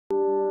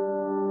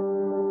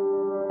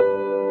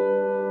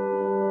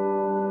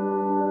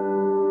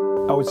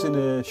I was in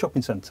a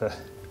shopping centre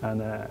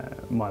and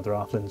my other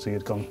half, Lindsay,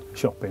 had gone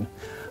shopping.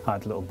 I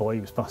had a little boy,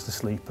 he was fast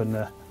asleep, and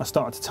I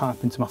started to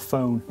type into my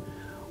phone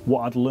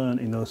what I'd learned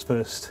in those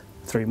first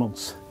 3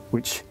 months,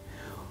 which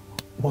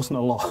wasn't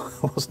a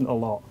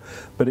lot,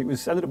 but it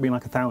ended up being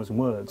like 1,000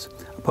 words.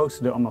 I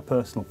posted it on my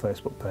personal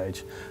Facebook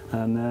page,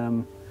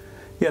 and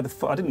yeah,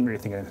 I didn't really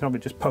think anything of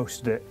it, just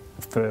posted it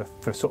for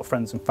sort of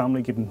friends and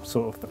family, giving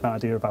sort of an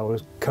idea of how I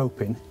was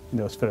coping in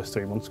those first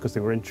 3 months because they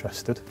were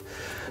interested.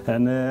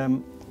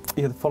 And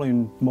yeah, the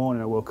following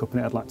morning I woke up and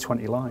it had like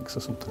 20 likes or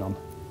something on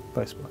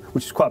Facebook,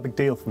 which is quite a big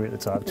deal for me at the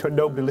time.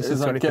 Nobody listens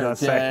to anything I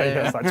say.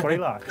 Yeah. It's like 20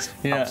 likes.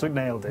 Yeah.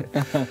 Absolutely nailed it.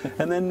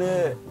 And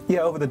then,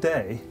 yeah, over the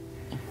day,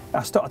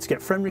 I started to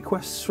get friend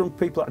requests from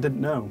people that I didn't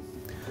know.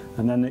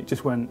 And then it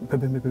just went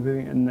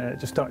and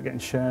just started getting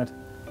shared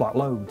like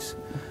loads.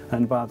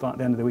 And by like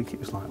the end of the week, it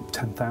was like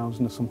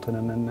 10,000 or something.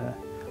 And then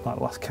like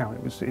the last count,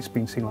 it's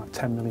been seen like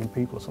 10 million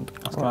people or something.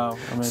 Wow,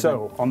 amazing.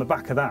 So on the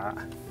back of that,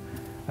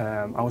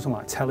 I was on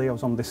like telly. I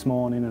was on This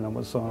Morning, and I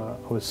was on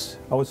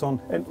it was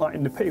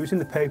in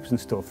the papers and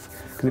stuff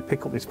because they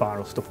pick up this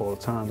viral stuff all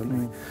the time,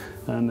 don't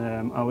they? And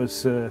I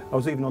was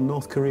even on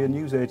North Korea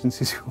news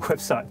agency's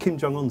website. Kim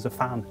Jong Un's a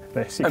fan,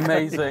 basically.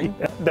 Amazing.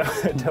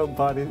 Yeah. Don't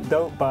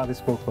buy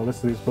this book or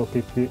listen to this book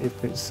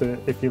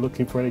if you're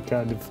looking for any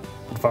kind of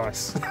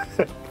advice.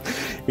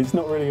 It's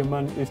not really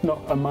it's not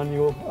a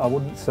manual. I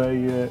wouldn't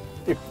say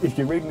if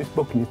you're reading this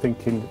book and you're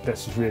thinking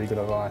this is really good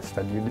advice,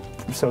 then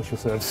social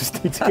services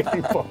need to get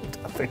involved,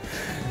 I think.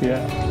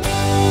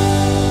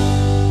 Yeah.